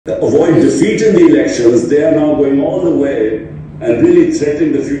avoid defeat in the elections, they are now going all the way and really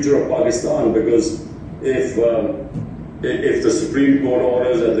threatening the future of Pakistan, because if the Supreme Court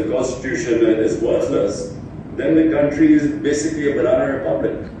orders that the Constitution is worthless, then the country is basically a banana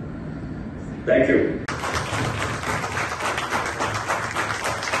republic. Thank you.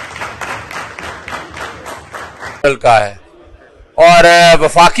 का है और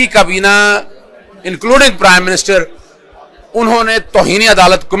वफाकी काबीना including prime minister उन्होंने तौहीन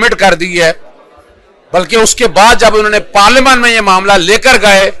अदालत commit कर दी है, बल्कि उसके बाद जब उन्होंने पार्लियामेंट में ये मामला लेकर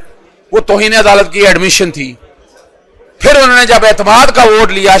गए वो तौहीन अदालत की एडमिशन थी। फिर उन्होंने जब एतमाद का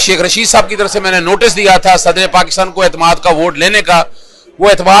वोट लिया, शेख रशीद साहब की तरफ से मैंने नोटिस दिया था सदर पाकिस्तान को एतमाद का वोट लेने का, वो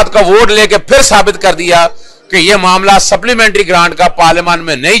एतमाद का वोट लेके फिर साबित कर दिया कि ये मामला सप्लीमेंट्री ग्रांट का पार्लियामेंट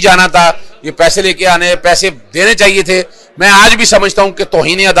में नहीं जाना था, ये पैसे लेके आने पैसे देने चाहिए थे। मैं आज भी समझता हूं कि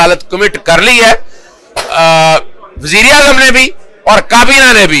तौहीन अदालत कमिट कर ली है वजीर आज़म ने भी और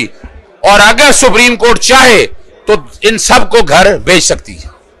काबीना ने भी, और अगर सुप्रीम कोर्ट चाहे तो इन सब को घर भेज सकती है।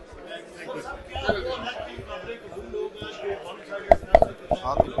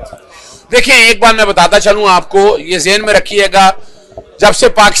 देखिए, एक बार मैं बताता चलूं आपको, ये ज़हन में रखिएगा, जब से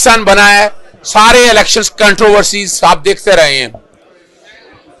पाकिस्तान बना है सारे इलेक्शंस कंट्रोवर्सीज आप देखते रहे हैं,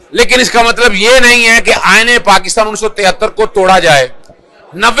 लेकिन इसका मतलब यह नहीं है कि आईने पाकिस्तान 1973 को तोड़ा जाए।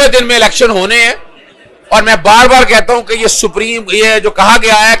 90 दिन में इलेक्शन होने हैं और मैं बार बार कहता हूं कि ये जो कहा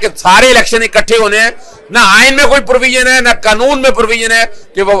गया है कि सारे इलेक्शन इकट्ठे होने हैं, ना आइन में कोई प्रोविजन है ना कानून में प्रोविजन है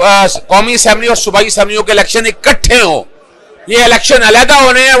कि कौमी असेंबली और सूबाई असेंबलियों के इलेक्शन इकट्ठे हों। ये इलेक्शन अलहदा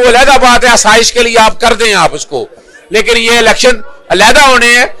होने हैं, वो अलहदा बात है, आसाइश के लिए आप कर दें आप उसको, लेकिन ये इलेक्शन अलहदा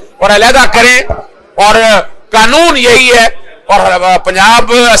होने हैं और अलहदा करें, और कानून यही है। और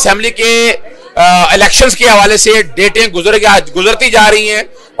पंजाब असेंबली के इलेक्शंस के हवाले से डेटें गुजरती जा रही हैं।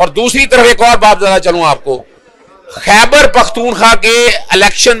 और दूसरी तरफ एक और बात बताना चलूं आपको, खैबर पख्तूनख्वा के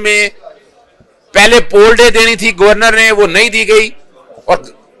इलेक्शन में पहले पोल डे देनी थी गवर्नर ने, वो नहीं दी गई और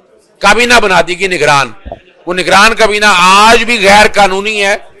काबीना बना दी गई निगरान। वो निगरान काबीना आज भी गैर कानूनी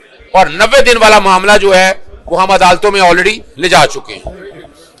है और 90 दिन वाला मामला जो है वो हम अदालतों में ऑलरेडी ले जा चुके हैं।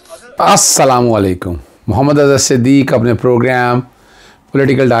 अस्सलाम वालेकुम। मोहम्मद अज़हर सिद्दीक अपने प्रोग्राम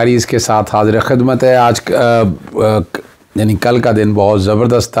पॉलिटिकल डायरीज़ के साथ हाजिर खिदमत है। आज यानी कल का दिन बहुत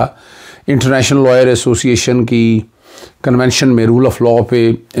ज़बरदस्त था। इंटरनेशनल लॉयर एसोसिएशन की कन्वेंशन में रूल ऑफ़ लॉ पे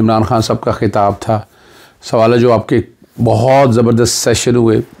इमरान खान साहब का खिताब था। सवाल जो आपके बहुत ज़बरदस्त सेशन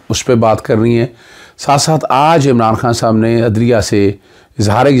हुए उस पर बात करनी है। साथ साथ आज इमरान खान साहब ने अदलिया से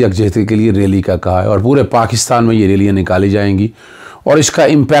इजहार यकजहती के लिए रैली का कहा है और पूरे पाकिस्तान में ये रैलियाँ निकाली जाएंगी और इसका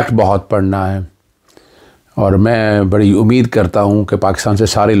इम्पैक्ट बहुत पड़ना है। और मैं बड़ी उम्मीद करता हूँ कि पाकिस्तान से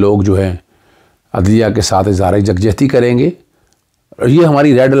सारे लोग जो हैं अदलिया के साथ इजहार यकजहती करेंगे। और ये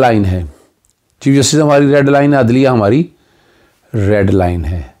हमारी रेड लाइन है, चीफ जस्टिस हमारी रेड लाइन है, अदलिया हमारी रेड लाइन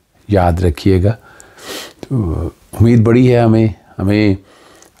है, याद रखिएगा। तो उम्मीद बड़ी है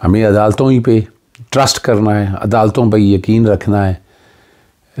हमें अदालतों ही पे ट्रस्ट करना है, अदालतों पर यकीन रखना है।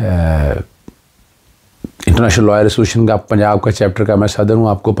 इंटरनेशनल लॉयर एसोसिएशन का पंजाब का चैप्टर का मैं सदर हूँ,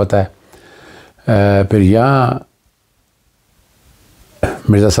 आपको पता है। फिर यहाँ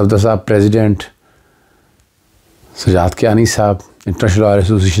मिर्ज़ा सफदर साहब प्रेसिडेंट, सजाद कियानी साहब इंटरनेशनल लॉयर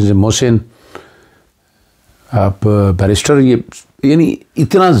एसोसिएशन से, मोहसिन आप बैरिस्टर, ये यानी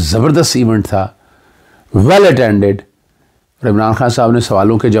इतना ज़बरदस्त इवेंट था, वेल अटेंडेड। और इमरान खान साहब ने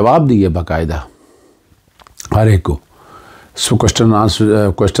सवालों के जवाब दिए बाकायदा हर एक को। क्वेश्चन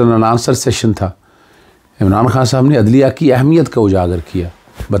एंड आंसर सेशन था। इमरान खान साहब ने अदलिया की अहमियत को उजागर किया,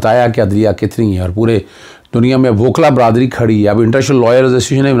 बताया कि अदलिया कितनी है और पूरे दुनिया में वोकला बरादरी खड़ी है। अब इंटरनेशनल लॉयर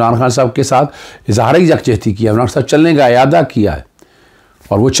एसोसिएशन ने इमरान खान साहब के साथ इजहार यकजहती किया, इमरान साहब चलने का इरादा किया है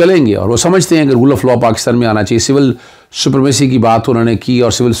और वो चलेंगे। और वो समझते हैं कि रूल ऑफ़ लॉ पाकिस्तान में आना चाहिए। सिविल सुप्रीमेसी की बात उन्होंने की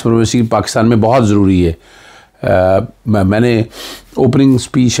और सिविल सुप्रीमेसी पाकिस्तान में बहुत ज़रूरी है। मैंने ओपनिंग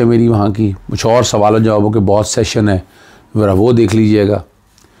स्पीच है मेरी वहाँ की, कुछ और सवालों जवाबों के बहुत सेशन है, ज़रा वो देख लीजिएगा।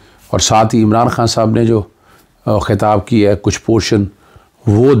 और साथ ही इमरान खान साहब ने जो खिताब किया है कुछ पोर्शन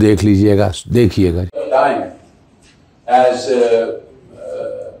वो देख लीजिएगा, देखिएगा। As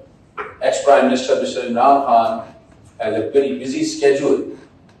ex-Prime Minister Mr. Imran Khan has a very busy schedule,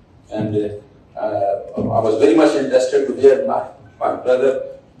 and I was very much interested to hear my brother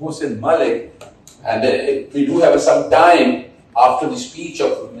Mohsin Malik, and if we do have some time after the speech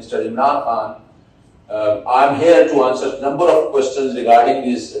of Mr. Imran Khan, I'm here to answer a number of questions regarding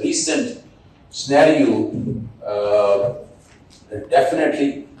this recent scenario, definitely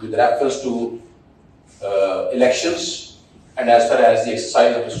with reference to elections and as far as the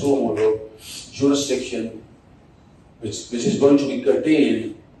exercise of the suo motu jurisdiction, which is going to be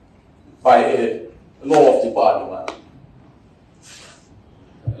curtailed by a law of the parliament.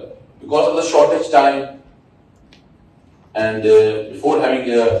 because of the shortage time, and before having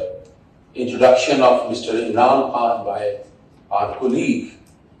the introduction of Mr. Imran Khan by our colleague,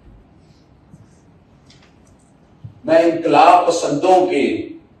 मैं इनकलाब पसंदों के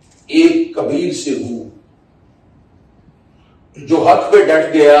एक कबील से हूं जो हक पे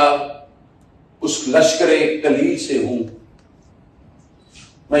डट गया, उस लश्करे कलील से हूं।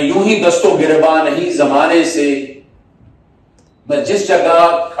 मैं यूं ही दस्तों गिरबा नहीं जमाने से, मैं जिस जगह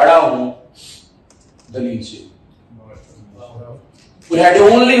खड़ा हूं दलील से। We had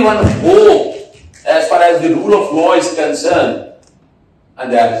only one hope as far as the rule of law is concerned, and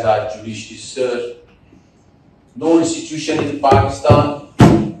that is our judiciary, sir. No institution in Pakistan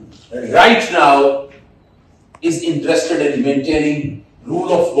right now is interested in maintaining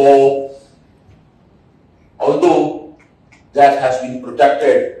rule of law, although that has been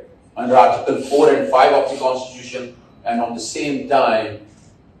protected under Article 4 and 5 of the Constitution, and on the same time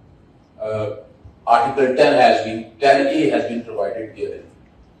Article 10A has been provided herein.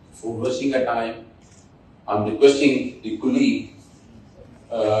 For wasting a time, I'm requesting the colleague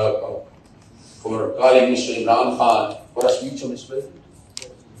for calling Mr. Imran Khan for a speech on his president.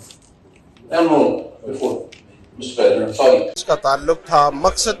 No, before Mr. President, sorry. इसका ताल्लुक था,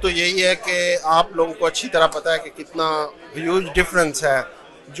 मकसद तो यही है कि आप लोगों को अच्छी तरह पता है कि कितना ह्यूज डिफरेंस है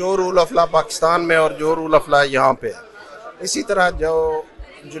जो रूल ऑफ लॉ पाकिस्तान में और जो रूल ऑफ लॉ यहाँ पे है। इसी तरह जो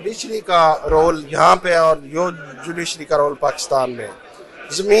जुडिशरी का रोल यहाँ पे और जो जुडिशरी का रोल पाकिस्तान में,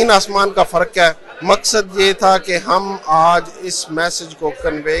 ज़मीन आसमान का फ़र्क है। मकसद ये था कि हम आज इस मैसेज को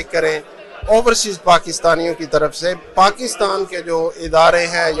कन्वे करें ओवरसीज़ पाकिस्तानियों की तरफ से, पाकिस्तान के जो इदारे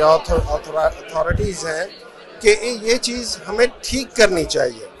हैं या अथॉरिटीज़ हैं, कि ये चीज़ हमें ठीक करनी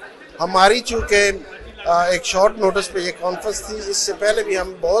चाहिए। हमारी चूँकि एक शॉर्ट नोटिस पे ये कॉन्फ्रेंस थी, इससे पहले भी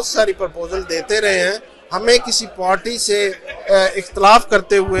हम बहुत सारी प्रपोजल देते रहे हैं। हमें किसी पार्टी से इख्तलाफ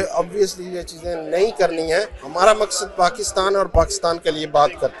करते हुए ऑब्वियसली ये चीज़ें नहीं करनी है। हमारा मकसद पाकिस्तान और पाकिस्तान के लिए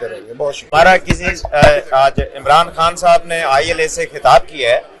बात करते रहेंगे। बहुत शुक्रिया। हमारा किसी आज इमरान खान साहब ने ILA से खिताब किया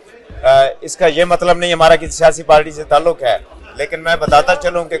है, इसका ये मतलब नहीं हमारा किसी सियासी पार्टी से ताल्लुक है, लेकिन मैं बताता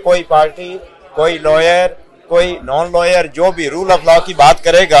चलूँ कि कोई पार्टी, कोई लॉयर, कोई नॉन लॉयर जो भी रूल ऑफ लॉ की बात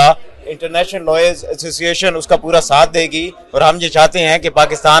करेगा, इंटरनेशनल लॉयर्स एसोसिएशन उसका पूरा साथ देगी। और हम ये चाहते हैं कि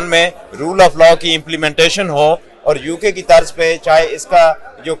पाकिस्तान में रूल ऑफ लॉ की इम्प्लीमेंटेशन हो और UK की तर्ज पे, चाहे इसका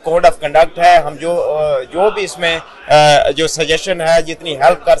जो कोड ऑफ कंडक्ट है, हम जो भी इसमें जो सजेशन है, जितनी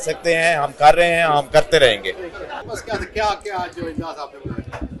हेल्प कर सकते हैं हम कर रहे हैं, हम करते रहेंगे।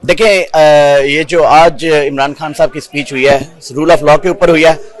 देखिए, ये जो आज इमरान खान साहब की स्पीच हुई है रूल ऑफ लॉ के ऊपर हुई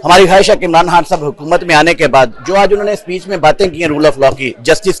है। हमारी ख्वाहिश है कि इमरान खान साहब हुकूमत में आने के बाद जो आज उन्होंने स्पीच में बातें की हैं रूल ऑफ लॉ की,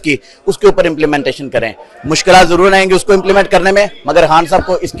 जस्टिस की, उसके ऊपर इम्प्लीमेंटेशन करें। मुश्किलात जरूर आएंगी उसको इम्प्लीमेंट करने में, मगर खान साहब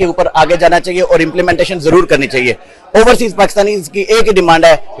को इसके ऊपर आगे जाना चाहिए और इम्प्लीमेंटेशन जरूर करनी चाहिए। ओवरसीज पाकिस्तानी की एक ही डिमांड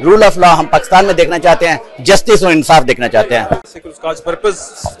है, रूल ऑफ लॉ हम पाकिस्तान में देखना चाहते हैं, जस्टिस और इंसाफ देखना चाहते हैं। उसका पर्पस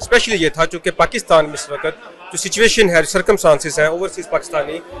स्पेशली ये था चूँकि पाकिस्तान में इस वक्त जो सिचुएशन है, सर्कमस्टांसेस हैं, ओवरसीज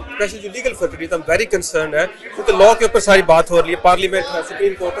पाकिस्तानी स्पेशली जो लीगल फैकल्टी हम वेरी कंसर्न है, क्योंकि लॉ के ऊपर सारी बात हो रही है, पार्लियामेंट है,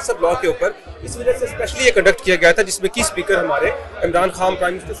 सुप्रीम कोर्ट है, सब लॉ के ऊपर। इस वजह से स्पेशली ये कंडक्ट किया गया था, जिसमें की स्पीकर हमारे इमरान खान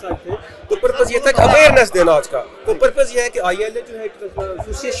प्राइम मिनिस्टर साहब थे। तो पर्पज़ ये था कि अवेयरनेस देना आज का। तो पर्पज़ ये है कि ILA जो है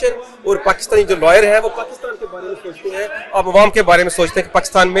एसोसिएशन और पाकिस्तानी जो लॉयर हैं वो पाकिस्तान के बारे में सोचते हैं, आप अवाम के बारे में सोचते हैं कि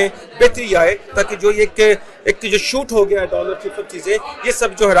पाकिस्तान में बेहतरी आए, ताकि जो एक जो शूट हो गया है डॉलरशिप, सब चीज़ें, ये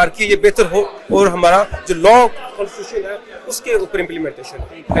सब जो हायरार्की ये बेहतर हो और हमारा जो लॉ कॉन्स्टिट्यूशन है उसके ऊपर इम्प्लीमेंटेशन।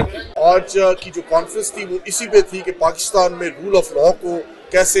 Thank you. आज की जो कॉन्फ्रेंस थी वो इसी पे थी कि पाकिस्तान में रूल ऑफ लॉ को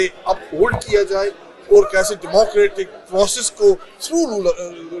कैसे अपहोल्ड किया जाए और कैसे डेमोक्रेटिक प्रोसेस को through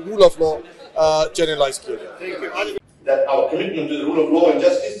rule of law channelise किया जाए। That our commitment to the rule of law and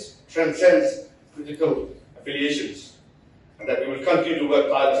justice transcends political affiliations, and that we will continue to work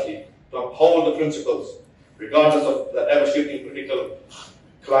tirelessly to uphold the principles regardless of the ever-shifting political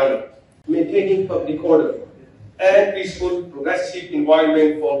climate. Maintaining public order and peaceful, progressive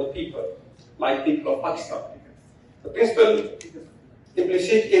environment for the people, like people of Pakistan. The principle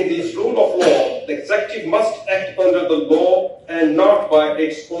implicit in this rule of law, the executive must act under the law and not by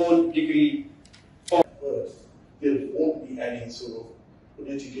its own degree. There won't be any sort of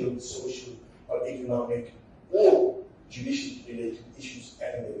political, social, or economic or judicial-related issues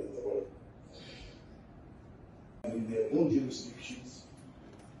anywhere in the world. In their own jurisdictions,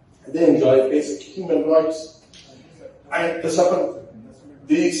 they enjoy basic human rights. And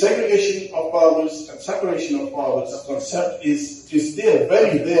the segregation of powers and separation of powers concept is there,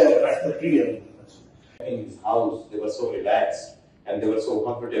 very there at the preeminence. In his house, they were so relaxed and they were so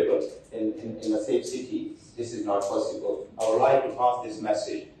comfortable in a safe city. This is not possible. I would like to pass this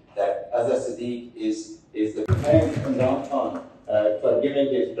message that Azhar Siddique is the Imran Khan for giving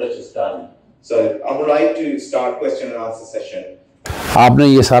his precious time. So I would like to start question and answer session. आपने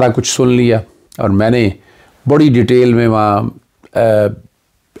ये सारा कुछ सुन लिया और मैंने बड़ी detail में वहाँ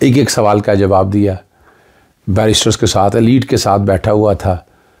एक एक सवाल का जवाब दिया। बैरिस्टर्स के साथ, एलीट के साथ बैठा हुआ था।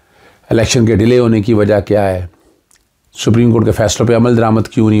 इलेक्शन के डिले होने की वजह क्या है, सुप्रीम कोर्ट के फैसलों पे अमल दरामद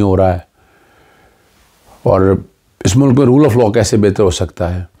क्यों नहीं हो रहा है, और इस मुल्क में रूल ऑफ लॉ कैसे बेहतर हो सकता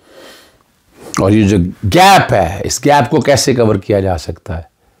है, और ये जो गैप है इस गैप को कैसे कवर किया जा सकता है,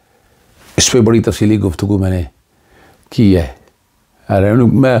 इस पर बड़ी तफसीली गुफ्तगू मैंने की है। अरे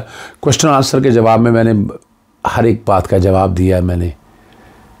मैं क्वेश्चन आंसर के जवाब में मैंने हर एक बात का जवाब दिया है मैंने।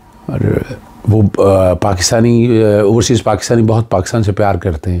 और वो पाकिस्तानी ओवरसीज़ पाकिस्तानी बहुत पाकिस्तान से प्यार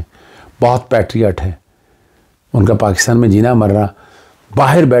करते हैं, बहुत पैट्रियट हैं, उनका पाकिस्तान में जीना मरना,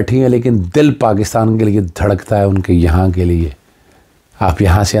 बाहर बैठी हैं लेकिन दिल पाकिस्तान के लिए धड़कता है उनके यहाँ के लिए। आप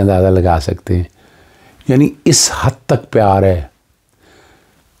यहाँ से अंदाज़ा लगा सकते हैं, यानी इस हद तक प्यार है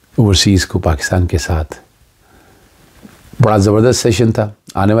ओवरसीज़ को पाकिस्तान के साथ। बड़ा ज़बरदस्त सेशन था।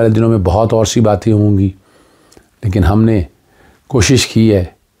 आने वाले दिनों में बहुत और सी बातें होंगी, लेकिन हमने कोशिश की है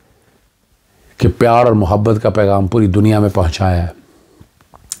कि प्यार और मोहब्बत का पैगाम पूरी दुनिया में पहुँचाया है।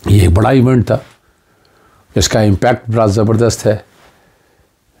 ये एक बड़ा इवेंट था, इसका इम्पैक्ट बड़ा ज़बरदस्त है,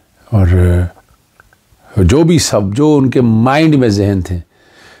 और जो उनके माइंड में जहन थे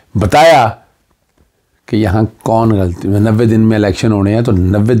बताया कि यहाँ कौन गलती, 90 दिन में इलेक्शन होने हैं तो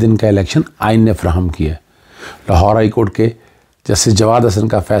 90 दिन का इलेक्शन आइन ने फ्राहम किया। लाहौर हाई कोर्ट के जस्टिस जवाद हसन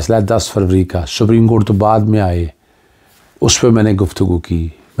का फ़ैसला है 10 फरवरी का, सुप्रीम कोर्ट तो बाद में आए, उस पर मैंने गुफ्तगू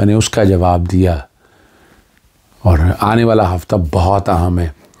की, मैंने उसका जवाब दिया। और आने वाला हफ्ता बहुत अहम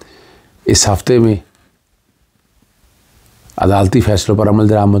है। इस हफ्ते में अदालती फ़ैसलों पर अमल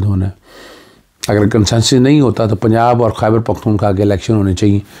दरामद होना है। अगर कंसेंसस नहीं होता तो पंजाब और खैबर पख्तूनख्वा के इलेक्शन होने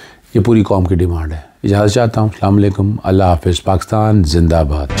चाहिए, ये पूरी कौम की डिमांड है। इजाज़त चाहता हूँ। अस्सलाम वालेकुम, अल्लाह हाफ़िज़, पाकिस्तान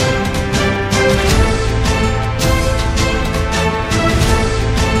जिंदाबाद।